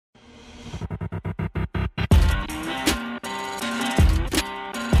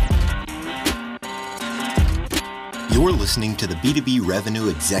You're listening to the B2B Revenue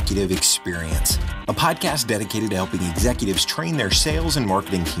Executive Experience, a podcast dedicated to helping executives train their sales and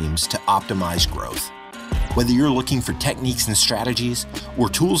marketing teams to optimize growth. Whether you're looking for techniques and strategies or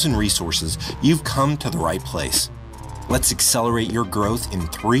tools and resources, you've come to the right place. Let's accelerate your growth in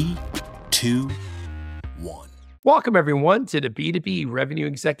 3, 2, 1. Welcome, everyone, to the B2B Revenue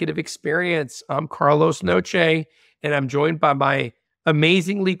Executive Experience. I'm Carlos Noche, and I'm joined by my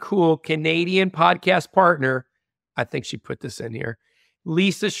amazingly cool Canadian podcast partner. I think she put this in here,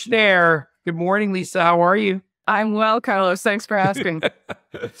 Lisa Schneier. Good morning, Lisa. How are you? I'm well, Carlos. Thanks for asking.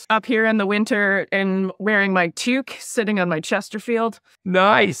 Up here in the winter and wearing my toque, sitting on my Chesterfield.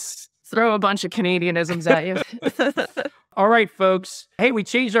 Nice. Throw a bunch of Canadianisms at you. All right, folks. Hey, we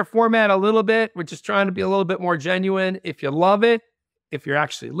changed our format a little bit. We're just trying to be a little bit more genuine. If you love it, if you're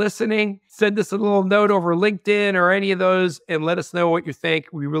actually listening, send us a little note over LinkedIn or any of those and let us know what you think.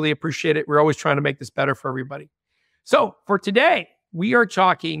 We really appreciate it. We're always trying to make this better for everybody. So for today, we are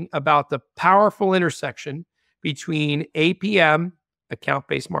talking about the powerful intersection between APM,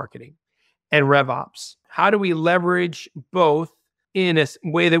 account-based marketing, and RevOps. How do we leverage both in a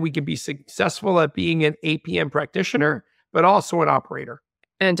way that we can be successful at being an APM practitioner, but also an operator?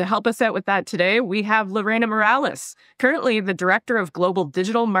 And to help us out with that today, we have Lorena Morales, currently the Director of Global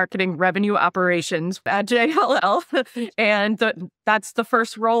Digital Marketing Revenue Operations at JLL. And that's the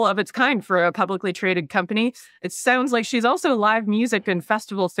first role of its kind for a publicly traded company. It sounds like she's also a live music and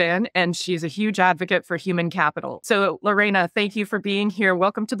festival fan, and she's a huge advocate for human capital. So Lorena, thank you for being here.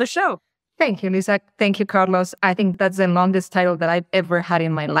 Welcome to the show. Thank you, Lisa. Thank you, Carlos. I think that's the longest title that I've ever had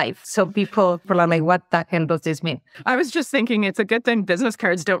in my life. So people are like, what the hell does this mean? I was just thinking it's a good thing business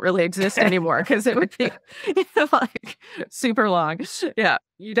cards don't really exist anymore because it would be like super long. Yeah,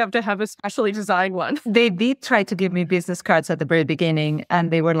 you'd have to have a specially designed one. They did try to give me business cards at the very beginning, and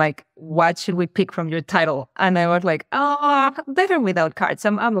they were like, what should we pick from your title? And I was like, oh, better without cards.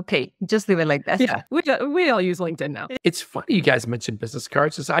 I'm okay. Just leave it like that. Yeah, we all use LinkedIn now. It's funny you guys mentioned business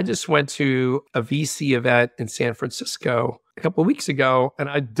cards, because I just went to a VC event in San Francisco a couple of weeks ago, and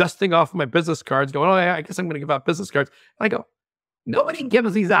I'm dusting off my business cards going, oh, yeah, I guess I'm going to give out business cards. And I go, nobody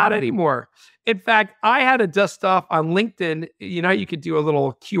gives these out anymore. In fact, I had to dust off on LinkedIn. You know, you could do a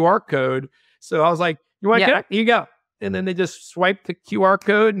little QR code. So I was like, you want to connect? Here you go. And then they just swiped the QR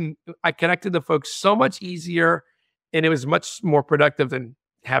code, and I connected the folks so much easier, and it was much more productive than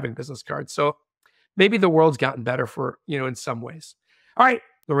having business cards. So maybe the world's gotten better for, in some ways. All right,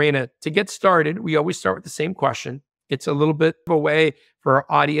 Lorena, to get started, we always start with the same question. It's a little bit of a way for our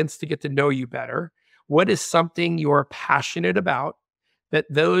audience to get to know you better. What is something you're passionate about that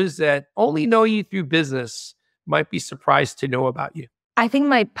those that only know you through business might be surprised to know about you? I think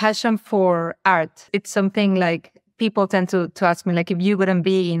my passion for art, it's something like people tend to ask me, like, if you wouldn't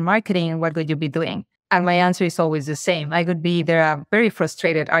be in marketing, what would you be doing? And my answer is always the same. I could be either a very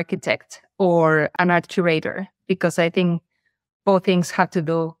frustrated architect or an art curator, because I think both things have to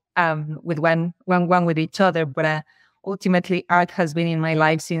do with one with each other. But ultimately, art has been in my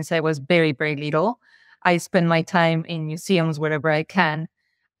life since I was very, very little. I spend my time in museums wherever I can.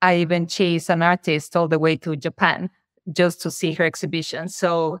 I even chase an artist all the way to Japan just to see her exhibition.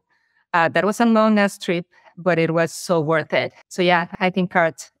 So that was a long-ass trip, but it was so worth it. So yeah, I think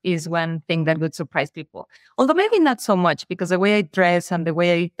art is one thing that would surprise people. Although maybe not so much, because the way I dress and the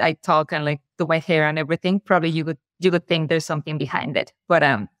way I talk and like do my hair and everything, probably you would think there's something behind it. But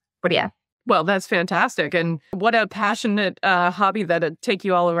yeah. Well, that's fantastic. And what a passionate hobby that'd take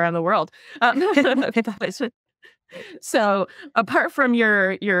you all around the world. So apart from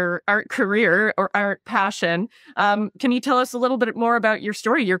your art career or art passion, can you tell us a little bit more about your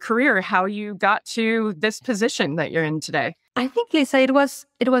story, your career, how you got to this position that you're in today? I think, Lisa, it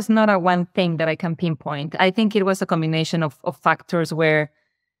was not a one thing that I can pinpoint. I think it was a combination of factors where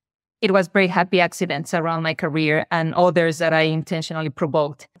it was very happy accidents around my career and others that I intentionally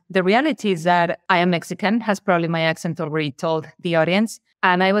provoked. The reality is that I am Mexican, has probably my accent already told the audience.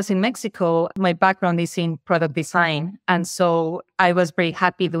 And I was in Mexico. My background is in product design. And so I was very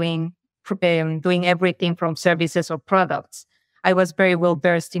happy doing everything from services or products. I was very well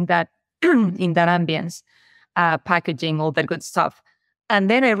versed in that, in that ambience, packaging, all that good stuff. And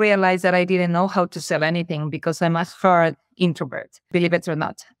then I realized that I didn't know how to sell anything because I'm a hard introvert, believe it or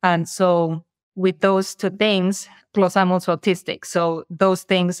not. And so with those two things, plus I'm also autistic. So those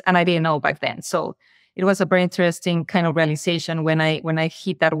things, and I didn't know back then. So it was a very interesting kind of realization when I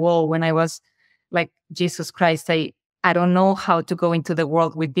hit that wall, when I was like, Jesus Christ, I don't know how to go into the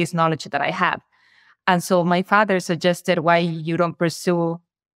world with this knowledge that I have. And so my father suggested, why you don't pursue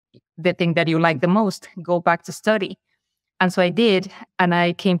the thing that you like the most, go back to study. And so I did, and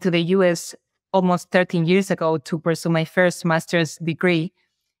I came to the US almost 13 years ago to pursue my first master's degree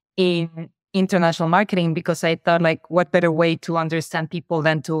in international marketing because I thought, like, what better way to understand people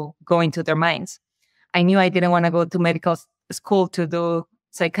than to go into their minds? I knew I didn't want to go to medical school to do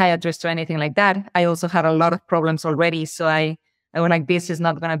psychiatrist or anything like that. I also had a lot of problems already. So I was like, this is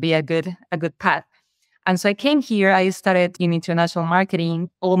not going to be a good path. And so I came here, I started in international marketing,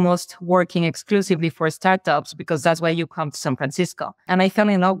 almost working exclusively for startups because that's why you come to San Francisco. And I fell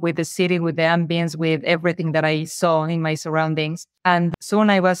in love with the city, with the ambience, with everything that I saw in my surroundings. And soon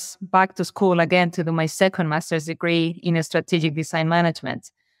I was back to school again to do my second master's degree in strategic design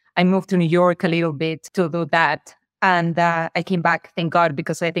management. I moved to New York a little bit to do that. And I came back, thank God,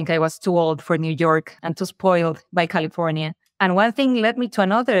 because I think I was too old for New York and too spoiled by California. And one thing led me to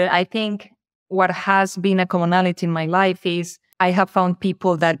another. I think what has been a commonality in my life is I have found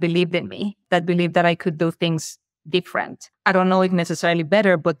people that believed in me, that believed that I could do things different. I don't know if necessarily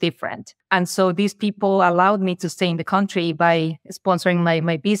better, but different. And so these people allowed me to stay in the country by sponsoring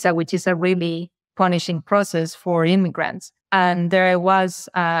my visa, which is a really punishing process for immigrants. And there I was,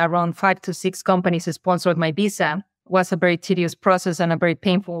 around 5 to 6 companies sponsored my visa. It was a very tedious process and a very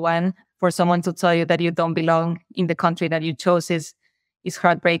painful one. For someone to tell you that you don't belong in the country that you chose is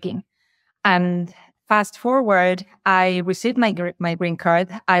heartbreaking. And fast forward, I received my green card.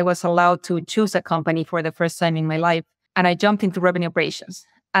 I was allowed to choose a company for the first time in my life, and I jumped into revenue operations.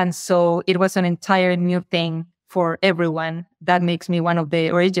 And so it was an entire new thing for everyone. That makes me one of the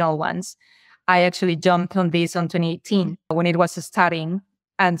original ones. I actually jumped on this on 2018 when it was starting.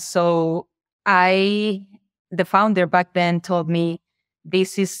 And so the founder back then told me,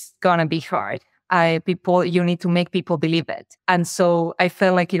 this is going to be hard. You need to make people believe it. And so I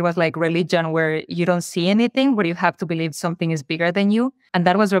felt like it was like religion where you don't see anything, but you have to believe something is bigger than you. And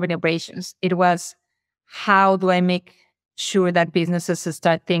that was revenue operations. It was, how do I make sure that businesses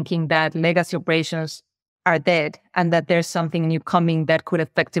start thinking that legacy operations are dead and that there's something new coming that could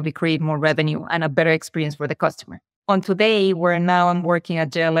effectively create more revenue and a better experience for the customer. On today, where now I'm working at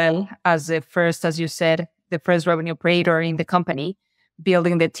JLL as the first, as you said, the first revenue operator in the company,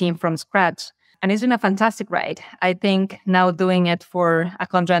 building the team from scratch. And it's been a fantastic ride. I think now doing it for a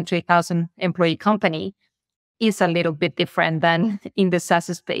 103,000 employee company is a little bit different than in the SaaS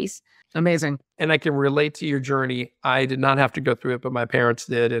space. Amazing. And I can relate to your journey. I did not have to go through it, but my parents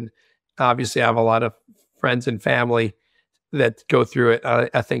did. And obviously I have a lot of friends and family that go through it.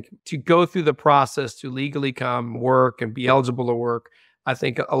 I think to go through the process to legally come work and be eligible to work, I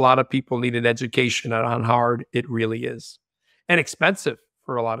think a lot of people need an education on how hard it really is and expensive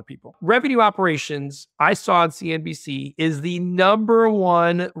for a lot of people. Revenue operations, I saw on CNBC, is the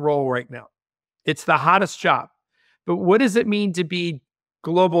 #1 role right now. It's the hottest job. But what does it mean to be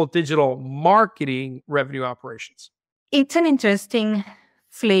global digital marketing revenue operations? It's an interesting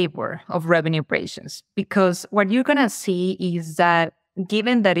flavor of revenue operations because what you're going to see is that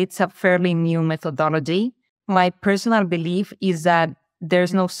given that it's a fairly new methodology, my personal belief is that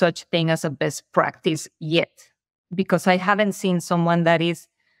there's no such thing as a best practice yet, because I haven't seen someone that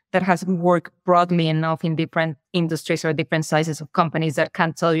has worked broadly enough in different industries or different sizes of companies that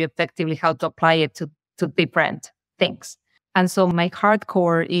can tell you effectively how to apply it to different things. And so my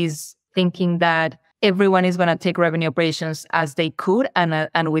hardcore is thinking that everyone is going to take revenue operations as they could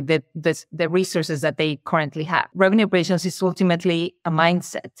and with the resources that they currently have. Revenue operations is ultimately a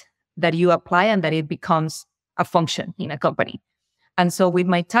mindset that you apply and that it becomes a function in a company. And so with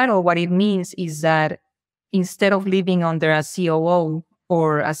my title, what it means is that instead of living under a COO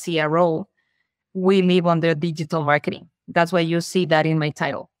or a CRO, we live under digital marketing. That's why you see that in my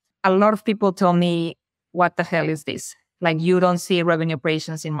title. A lot of people tell me, what the hell is this? Like, you don't see revenue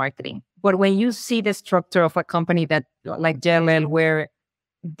operations in marketing. But when you see the structure of a company that like JLL, where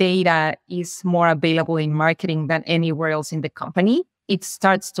data is more available in marketing than anywhere else in the company, it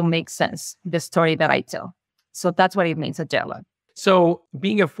starts to make sense, the story that I tell. So that's what it means at JLL. So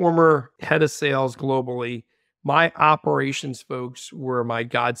being a former head of sales globally, my operations folks were my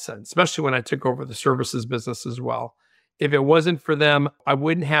godsend, especially when I took over the services business as well. If it wasn't for them, I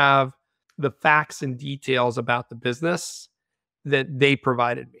wouldn't have the facts and details about the business that they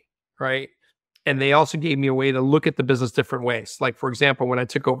provided me, right? And they also gave me a way to look at the business different ways. Like, for example, when I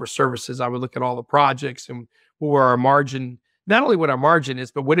took over services, I would look at all the projects and where our margin, not only what our margin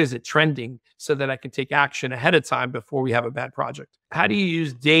is, but what is it trending so that I can take action ahead of time before we have a bad project. How do you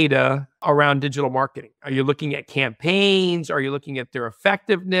use data around digital marketing? Are you looking at campaigns? Are you looking at their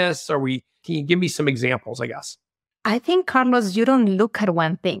effectiveness? Can you give me some examples, I guess? I think, Carlos, you don't look at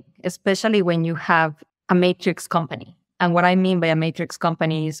one thing, especially when you have a matrix company. And what I mean by a matrix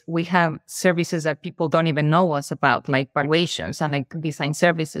company is we have services that people don't even know us about, like valuations and like design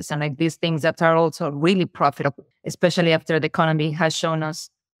services and like these things that are also really profitable, especially after the economy has shown us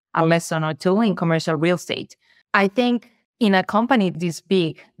a lesson or two in commercial real estate. I think in a company this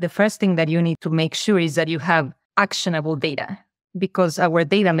big, the first thing that you need to make sure is that you have actionable data, because our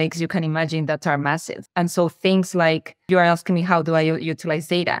data lakes, you can imagine, that are massive. And so things like, you are asking me, how do I utilize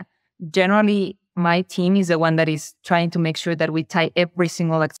data? Generally, my team is the one that is trying to make sure that we tie every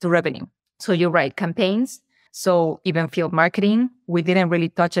single to revenue. So you're right, campaigns. So even field marketing, we didn't really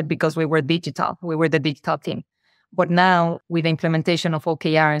touch it because we were digital. We were the digital team. But now with the implementation of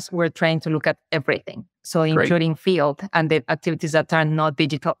OKRs, we're trying to look at everything. So including field and the activities that are not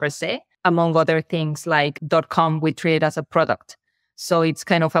digital per se, among other things like .com, we treat it as a product. So it's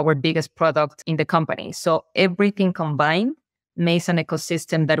kind of our biggest product in the company. So everything combined makes an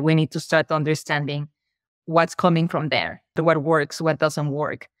ecosystem that we need to start understanding what's coming from there, what works, what doesn't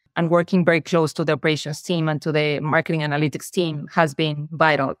work. And working very close to the operations team and to the marketing analytics team has been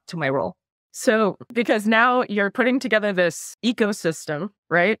vital to my role. So, because now you're putting together this ecosystem,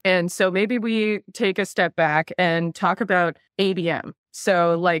 right? And so maybe we take a step back and talk about ABM.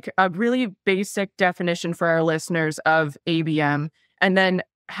 So like a really basic definition for our listeners of ABM. And then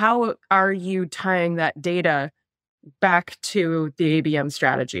how are you tying that data back to the ABM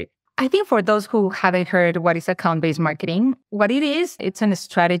strategy? I think for those who haven't heard what is account-based marketing, what it is, it's a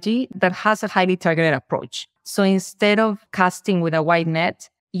strategy that has a highly targeted approach. So instead of casting with a wide net,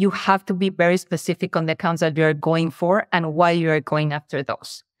 you have to be very specific on the accounts that you're going for and why you're going after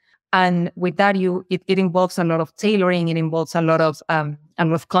those. And with that, it involves a lot of tailoring. It involves a lot of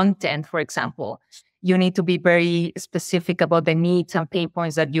content, for example. You need to be very specific about the needs and pain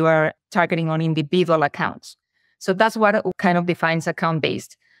points that you are targeting on individual accounts. So that's what kind of defines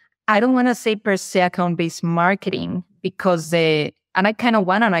account-based. I don't want to say per se account-based marketing because and I kind of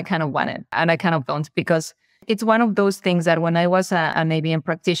want it, and I kind of want it, and I kind of don't, because it's one of those things that when I was an ABM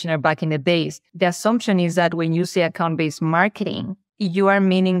practitioner back in the days, the assumption is that when you say account-based marketing, you are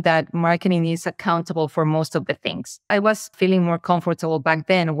meaning that marketing is accountable for most of the things. I was feeling more comfortable back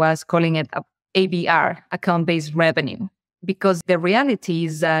then was calling it ABR, account-based revenue. Because the reality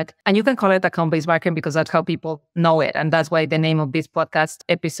is that, and you can call it account-based marketing because that's how people know it. And that's why the name of this podcast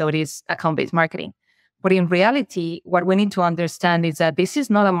episode is account-based marketing. But in reality, what we need to understand is that this is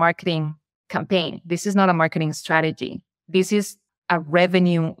not a marketing campaign. This is not a marketing strategy. This is a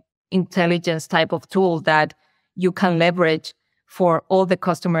revenue intelligence type of tool that you can leverage for all the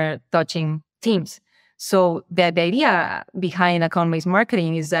customer touching teams. So the idea behind account-based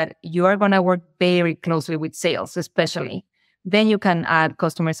marketing is that you are going to work very closely with sales, especially. Then you can add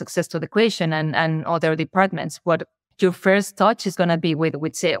customer success to the equation and other departments. But your first touch is going to be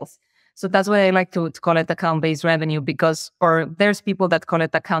with sales. So that's why I like to call it account-based revenue or there's people that call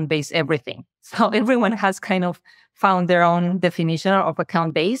it account-based everything. So everyone has kind of found their own definition of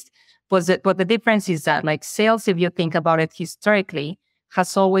account-based. But the difference is that like sales, if you think about it historically,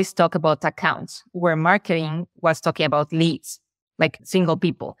 has always talked about accounts, where marketing was talking about leads, like single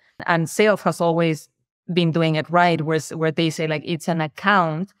people. And sales has always been doing it right, where they say like it's an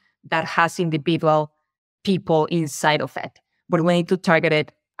account that has individual people inside of it. But we need to target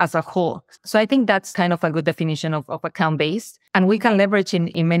it as a whole. So I think that's kind of a good definition of account-based. And we can leverage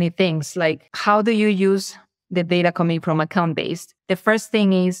in many things, like how do you use the data coming from account-based? The first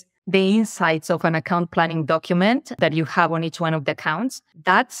thing is the insights of an account planning document that you have on each one of the accounts.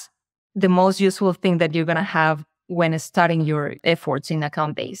 That's the most useful thing that you're going to have when starting your efforts in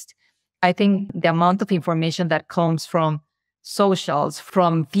account-based. I think the amount of information that comes from socials,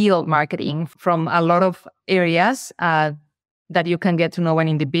 from field marketing, from a lot of areas that you can get to know an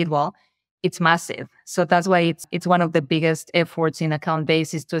individual, it's massive. So that's why it's one of the biggest efforts in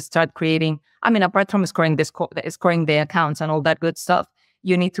account-based is to start creating, apart from scoring the accounts and all that good stuff,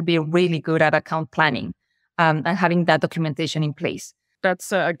 you need to be really good at account planning and having that documentation in place.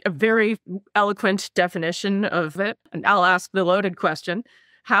 That's a very eloquent definition of it. And I'll ask the loaded question.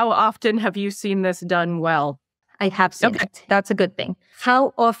 How often have you seen this done well? I have seen it. That's a good thing.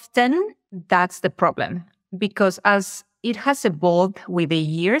 How often? That's the problem. Because as it has evolved with the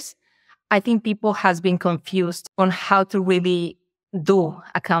years, I think people has been confused on how to really do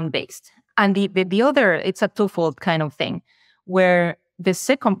account-based. And the other, it's a twofold kind of thing, where the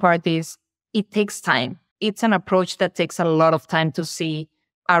second part is it takes time. It's an approach that takes a lot of time to see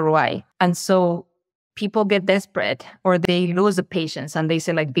ROI. And so people get desperate or they lose the patience and they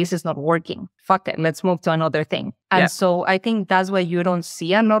say like, this is not working. Fuck it, let's move to another thing. And so I think that's why you don't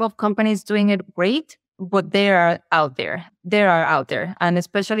see a lot of companies doing it great, but they are out there. And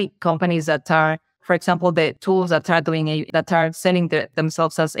especially companies that are, for example, the tools that are selling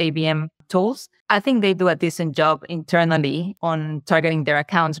themselves as ABM tools, I think they do a decent job internally on targeting their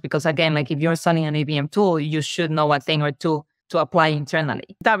accounts because, again, like if you're selling an ABM tool, you should know a thing or two to apply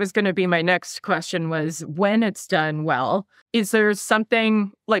internally. That was going to be my next question was when it's done well, is there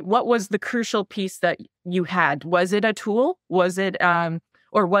something like what was the crucial piece that you had? Was it a tool? Was it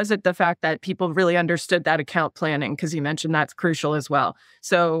or was it the fact that people really understood that account planning? Because you mentioned that's crucial as well.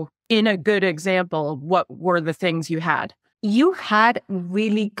 So in a good example, what were the things you had? You had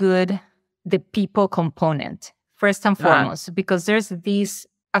really good the people component, first and foremost, because there's this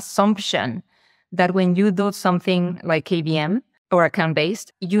assumption that when you do something like ABM or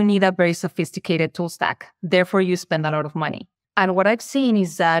account-based, you need a very sophisticated tool stack. Therefore, you spend a lot of money. And what I've seen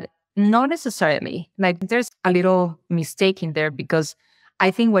is that not necessarily, like there's a little mistake in there because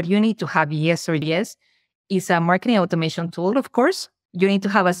I think what you need to have, yes, is a marketing automation tool, of course. You need to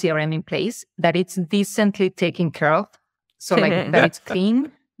have a CRM in place that it's decently taken care of. So like that it's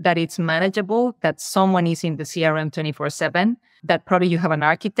clean, that it's manageable, that someone is in the CRM 24/7, that probably you have an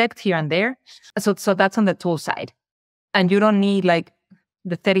architect here and there. So that's on the tool side. And you don't need like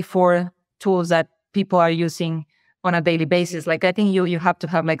the 34 tools that people are using on a daily basis. Like I think you have to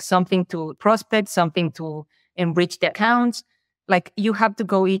have like something to prospect, something to enrich the accounts. Like you have to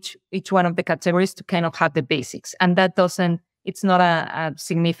go each one of the categories to kind of have the basics. And it's not a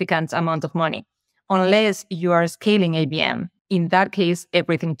significant amount of money. Unless you are scaling ABM. In that case,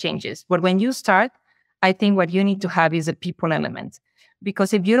 everything changes. But when you start, I think what you need to have is a people element.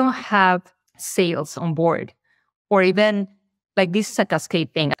 Because if you don't have sales on board, or even like this is a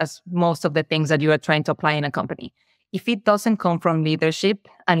cascade thing, as most of the things that you are trying to apply in a company. If it doesn't come from leadership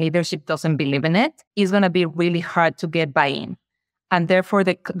and leadership doesn't believe in it, it's going to be really hard to get buy-in. And therefore,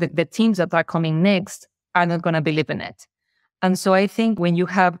 the teams that are coming next are not going to believe in it. And so I think when you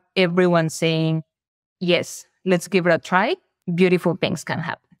have everyone saying, yes, let's give it a try, beautiful things can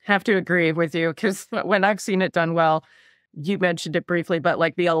happen. Have to agree with you because when I've seen it done well, you mentioned it briefly, but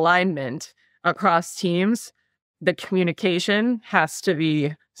like the alignment across teams, the communication has to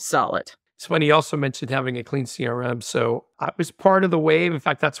be solid. It's funny, you also mentioned having a clean CRM. So I was part of the wave. In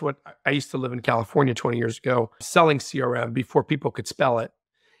fact, that's what I used to live in California 20 years ago, selling CRM before people could spell it.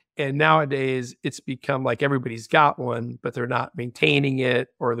 And nowadays it's become like everybody's got one, but they're not maintaining it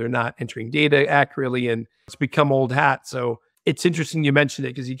or they're not entering data accurately. And it's become old hat. So it's interesting you mentioned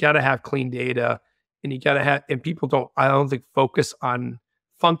it because you got to have clean data and you got to have, and people I don't think focus on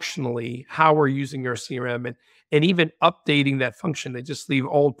functionally how we're using our CRM and even updating that function. They just leave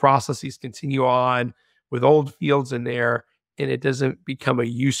old processes continue on with old fields in there, and it doesn't become a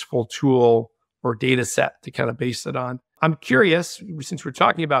useful tool or data set to kind of base it on. I'm curious, since we're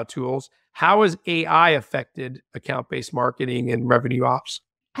talking about tools, how has AI affected account-based marketing and revenue ops?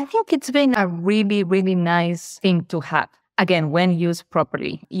 I think it's been a really, really nice thing to have. Again, when used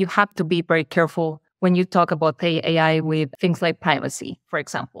properly, you have to be very careful when you talk about AI with things like privacy, for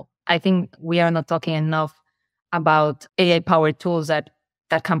example. I think we are not talking enough about AI-powered tools that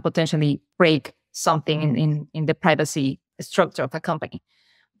can potentially break something in the privacy structure of a company.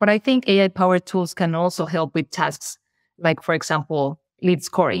 But I think AI-powered tools can also help with tasks like, for example, lead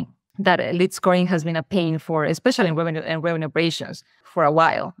scoring. That lead scoring has been a pain for, especially in revenue operations, for a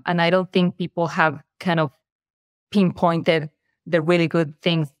while. And I don't think people have kind of pinpointed the really good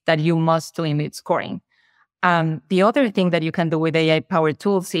things that you must do in lead scoring. The other thing that you can do with AI-powered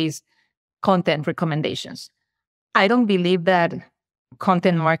tools is content recommendations. I don't believe that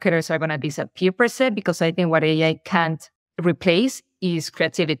content marketers are going to disappear per se, because I think what AI can't replace is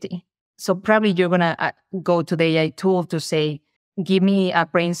creativity. So probably you're going to go to the AI tool to say, give me a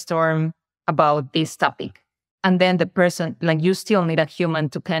brainstorm about this topic. And then the person, like you still need a human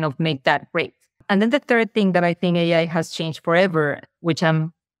to kind of make that break. And then the third thing that I think AI has changed forever, which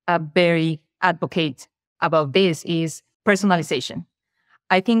I'm a very advocate about this, is personalization.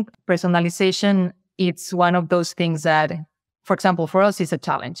 I think personalization, it's one of those things that, for example, for us is a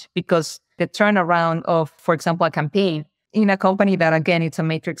challenge because the turnaround of, for example, a campaign in a company that, again, it's a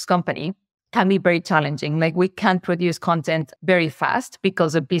matrix company, can be very challenging. Like we can't produce content very fast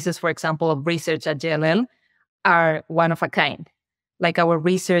because the pieces, for example, of research at JLL are one of a kind. Like our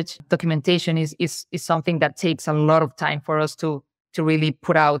research documentation is something that takes a lot of time for us to really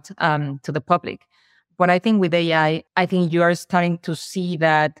put out to the public. But I think with AI, I think you are starting to see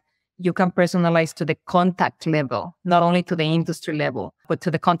that you can personalize to the contact level, not only to the industry level, but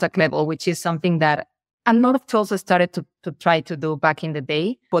to the contact level, which is something that a lot of tools started to try to do back in the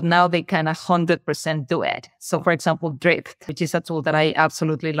day, but now they can 100% do it. So for example, Drift, which is a tool that I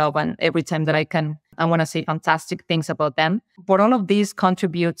absolutely love. And every time that I want to say fantastic things about them. But all of these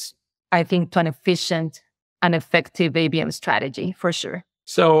contributes I think, to an efficient and effective ABM strategy for sure.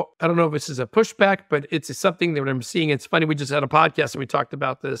 So I don't know if this is a pushback, but it's something that I'm seeing. It's funny. We just had a podcast and we talked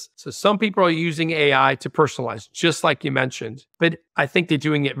about this. So some people are using AI to personalize, just like you mentioned, but I think they're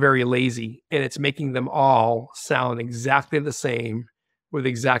doing it very lazy and it's making them all sound exactly the same with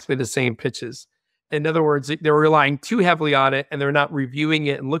exactly the same pitches. In other words, they're relying too heavily on it and they're not reviewing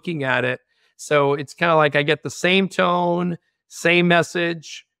it and looking at it. So it's kind of like I get the same tone, same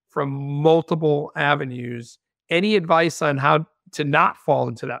message from multiple avenues. Any advice on how to not fall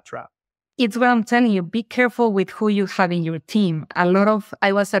into that trap? It's what I'm telling you. Be careful with who you have in your team.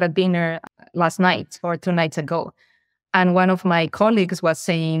 I was at a dinner last night or 2 nights ago, and one of my colleagues was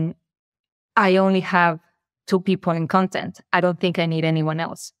saying, I only have 2 people in content. I don't think I need anyone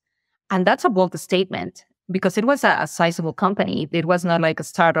else. And that's a bold statement because it was a sizable company. It was not like a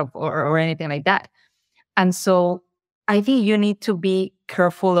startup or anything like that. And so I think you need to be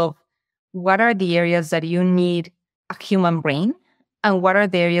careful of what are the areas that you need a human brain and what are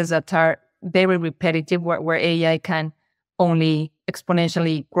the areas that are very repetitive where AI can only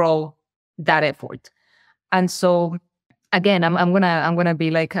exponentially grow that effort. And so again, I'm gonna be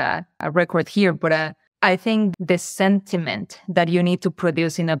like a record here, but I think the sentiment that you need to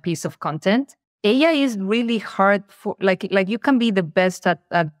produce in a piece of content, AI is really hard for like you can be the best at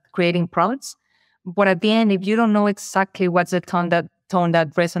creating prompts, but at the end, if you don't know exactly what's the tone that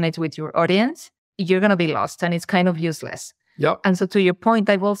resonates with your audience, you're gonna be lost and it's kind of useless. Yep. And so to your point,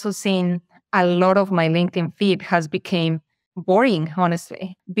 I've also seen a lot of my LinkedIn feed has become boring,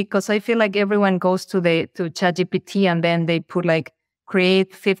 honestly, because I feel like everyone goes to ChatGPT and then they put like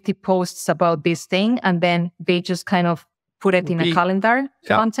create 50 posts about this thing. And then they just kind of put it in a calendar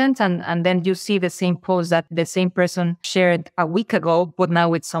content. And then you see the same post that the same person shared a week ago, but now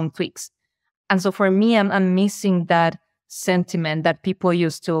with some tweaks. And so for me, I'm missing that sentiment that people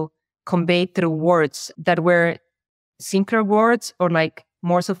used to convey through words that were simpler words or like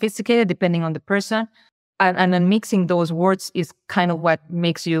more sophisticated depending on the person. And then mixing those words is kind of what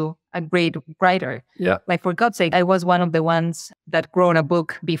makes you a great writer. Yeah. Like for God's sake, I was one of the ones that wrote a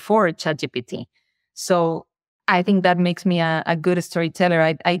book before ChatGPT. So I think that makes me a good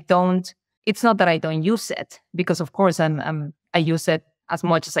storyteller. It's not that I don't use it because of course I use it as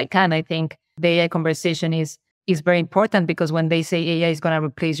much as I can. I think the AI conversation is very important because when they say AI is going to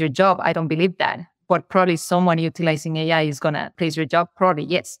replace your job, I don't believe that. But probably someone utilizing AI is going to replace your job. Probably,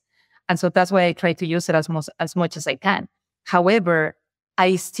 yes. And so that's why I try to use it as much as I can. However,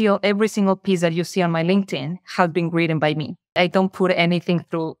 every single piece that you see on my LinkedIn has been written by me. I don't put anything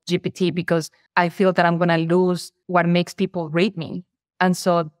through GPT because I feel that I'm going to lose what makes people read me. And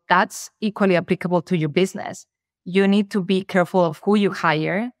so that's equally applicable to your business. You need to be careful of who you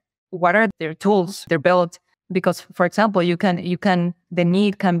hire. What are their tools, their belt? Because, for example, the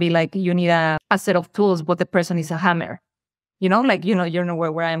need can be like you need a set of tools, but the person is a hammer. You know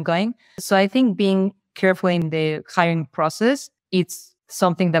where I'm going. So I think being careful in the hiring process, it's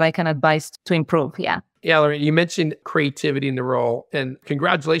something that I can advise to improve. Yeah. Yeah, Lorena, you mentioned creativity in the role, and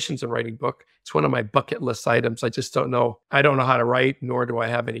congratulations on writing a book. It's one of my bucket list items. I just don't know. I don't know how to write, nor do I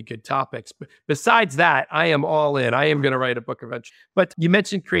have any good topics. But besides that, I am all in. I am going to write a book eventually. But you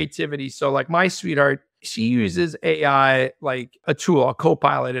mentioned creativity. So like my sweetheart, she uses AI like a tool, a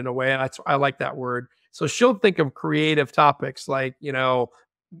co-pilot in a way. And I like that word. So she'll think of creative topics like, the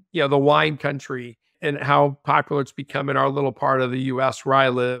wine country and how popular it's become in our little part of the US where I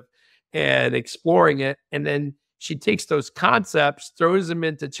live and exploring it. And then she takes those concepts, throws them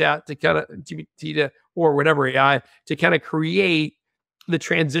into chat to kind of GPT or whatever AI to kind of create the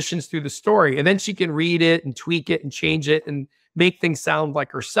transitions through the story. And then she can read it and tweak it and change it and make things sound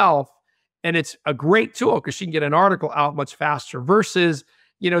like herself. And it's a great tool because she can get an article out much faster versus,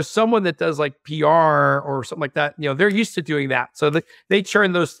 someone that does like PR or something like that, they're used to doing that. So they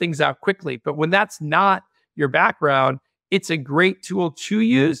churn those things out quickly. But when that's not your background, it's a great tool to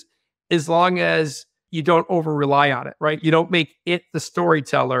use as long as you don't over rely on it, right? You don't make it the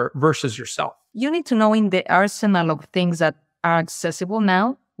storyteller versus yourself. You need to know in the arsenal of things that are accessible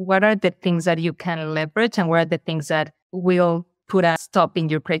now, what are the things that you can leverage and what are the things that will put a stop in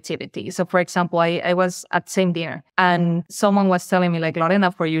your creativity. So for example, I was at same dinner and someone was telling me like, Lorena,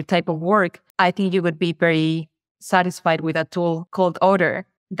 for your type of work, I think you would be very satisfied with a tool called Order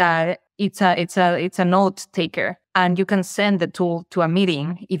that it's a note taker. And you can send the tool to a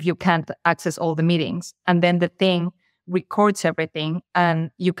meeting if you can't access all the meetings. And then the thing records everything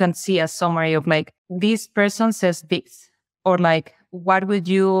and you can see a summary of like, this person says this, or like, what would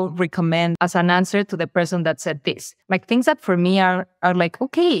you recommend as an answer to the person that said this? Like things that for me are like,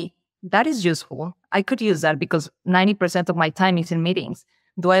 okay, that is useful. I could use that because 90% of my time is in meetings.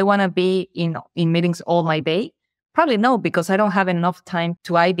 Do I want to be in meetings all my day? Probably no, because I don't have enough time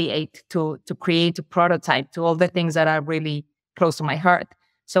to ideate, to create, to prototype, to all the things that are really close to my heart.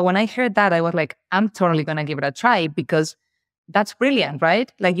 So when I heard that, I was like, I'm totally going to give it a try, because that's brilliant,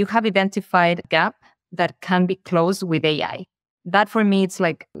 right? Like, you have identified a gap that can be closed with AI. That for me, it's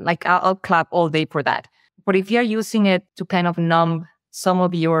like I'll clap all day for that. But if you're using it to kind of numb some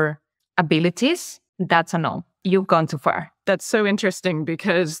of your abilities, that's a no. You've gone too far. That's so interesting,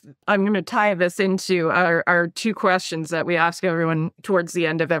 because I'm going to tie this into our two questions that we ask everyone towards the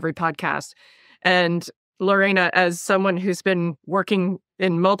end of every podcast. And Lorena, as someone who's been working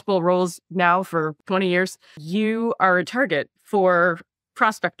in multiple roles now for 20 years, you are a target for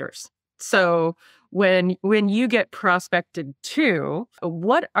prospectors. So when you get prospected to,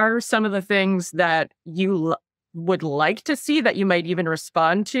 what are some of the things that you would like to see that you might even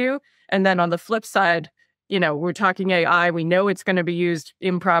respond to? And then on the flip side, we're talking AI, we know it's going to be used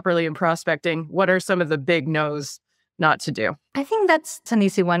improperly in prospecting. What are some of the big no's not to do? I think that's an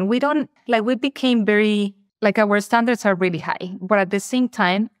easy one. We became very, our standards are really high, but at the same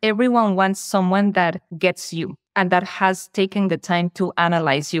time, everyone wants someone that gets you and that has taken the time to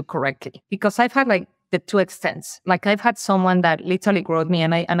analyze you correctly. Because I've had the two extents. I've had someone that literally wrote me,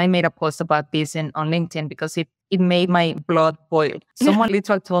 and I made a post about this on LinkedIn because it made my blood boil. Someone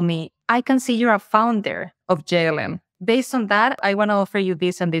literally told me, I can see you're a founder of JLM. Based on that, I want to offer you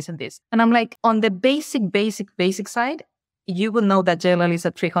this and this and this. And I'm like, on the basic side, you will know that JLM is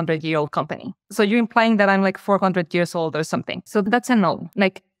a 300-year-old company. So you're implying that I'm 400 years old or something. So that's a no.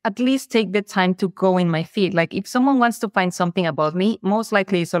 At least take the time to go in my feed. If someone wants to find something about me, most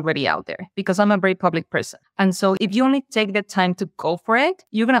likely it's already out there, because I'm a very public person. And so if you only take the time to go for it,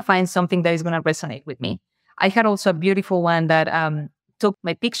 you're going to find something that is going to resonate with me. I had also a beautiful one that took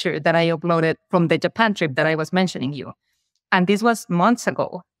my picture that I uploaded from the Japan trip that I was mentioning you. And this was months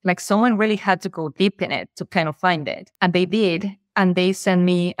ago. Someone really had to go deep in it to kind of find it. And they did. And they sent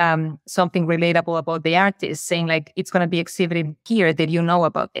me something relatable about the artist, saying it's going to be exhibited here. Did you know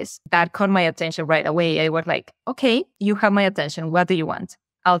about this? That caught my attention right away. I was like, okay, you have my attention. What do you want?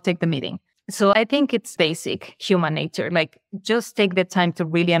 I'll take the meeting. So I think it's basic human nature. Just take the time to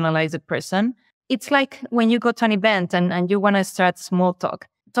really analyze the person. It's like when you go to an event and you want to start small talk.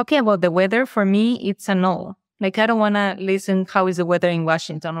 Talking about the weather, for me, it's a no. I don't want to listen, how is the weather in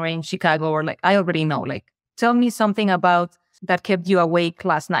Washington or in Chicago? Or I already know. Tell me something about that kept you awake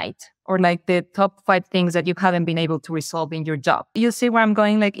last night, or the top 5 things that you haven't been able to resolve in your job. You see where I'm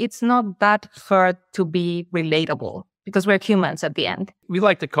going? It's not that hard to be relatable, because we're humans at the end. We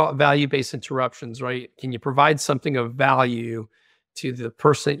like to call it value-based interruptions, right? Can you provide something of value to the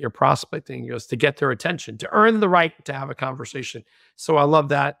person you're prospecting, to get their attention, to earn the right to have a conversation? So I love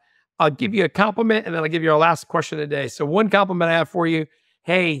that. I'll give you a compliment, and then I'll give you our last question of the day. So one compliment I have for you: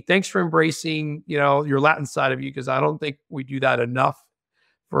 hey, thanks for embracing, your Latin side of you, because I don't think we do that enough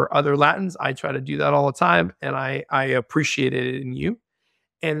for other Latins. I try to do that all the time, and I appreciate it in you.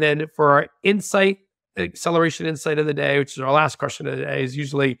 And then for our acceleration insight of the day, which is our last question of the day, is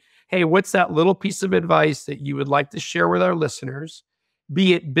usually, hey, what's that little piece of advice that you would like to share with our listeners,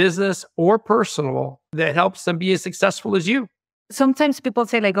 be it business or personal, that helps them be as successful as you? Sometimes people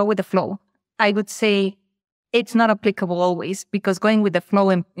say, go with the flow. I would say, it's not applicable always, because going with the flow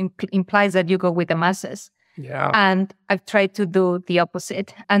implies that you go with the masses. Yeah. And I've tried to do the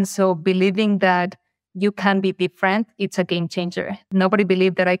opposite. And so believing that you can be different, it's a game changer. Nobody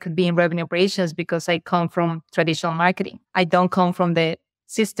believed that I could be in revenue operations because I come from traditional marketing. I don't come from the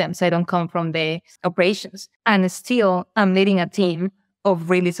systems. I don't come from the operations. And still, I'm leading a team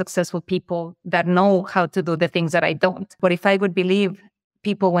of really successful people that know how to do the things that I don't. But if I would believe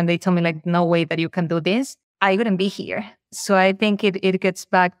people when they tell me, no way that you can do this, I wouldn't be here. So I think it gets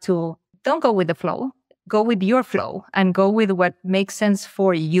back to, don't go with the flow. Go with your flow and go with what makes sense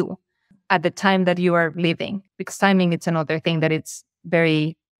for you at the time that you are living. Because timing, it's another thing that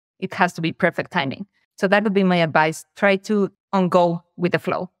it has to be perfect timing. So that would be my advice. Try to go with the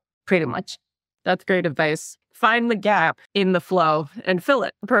flow, pretty much. That's great advice. Find the gap in the flow and fill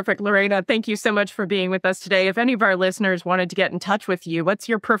it. Perfect. Lorena, thank you so much for being with us today. If any of our listeners wanted to get in touch with you, what's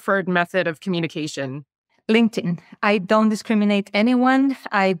your preferred method of communication? LinkedIn. I don't discriminate anyone.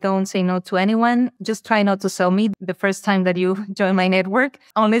 I don't say no to anyone. Just try not to sell me the first time that you join my network,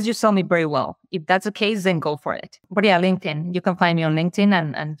 unless you sell me very well. If that's the case, then go for it. But yeah, LinkedIn. You can find me on LinkedIn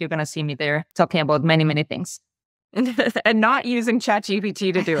and you're going to see me there talking about many, many things. And not using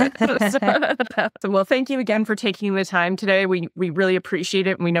ChatGPT to do it. So, well, thank you again for taking the time today. We really appreciate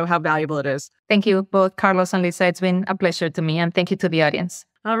it, and we know how valuable it is. Thank you, both Carlos and Lisa. It's been a pleasure to me, and thank you to the audience.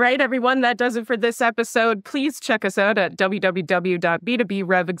 All right, everyone, that does it for this episode. Please check us out at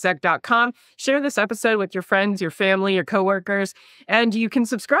www.b2brevexec.com. Share this episode with your friends, your family, your coworkers, and you can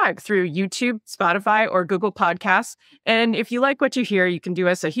subscribe through YouTube, Spotify, or Google Podcasts. And if you like what you hear, you can do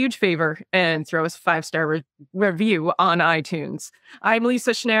us a huge favor and throw us a 5-star review on iTunes. I'm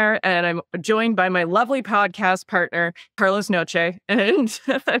Lisa Schnarr, and I'm joined by my lovely podcast partner, Carlos Noche. And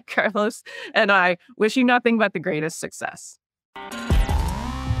Carlos and I wish you nothing but the greatest success.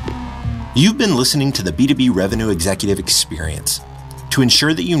 You've been listening to the B2B Revenue Executive Experience. To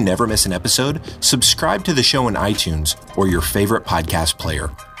ensure that you never miss an episode, subscribe to the show in iTunes or your favorite podcast player.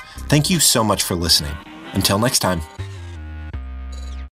 Thank you so much for listening. Until next time.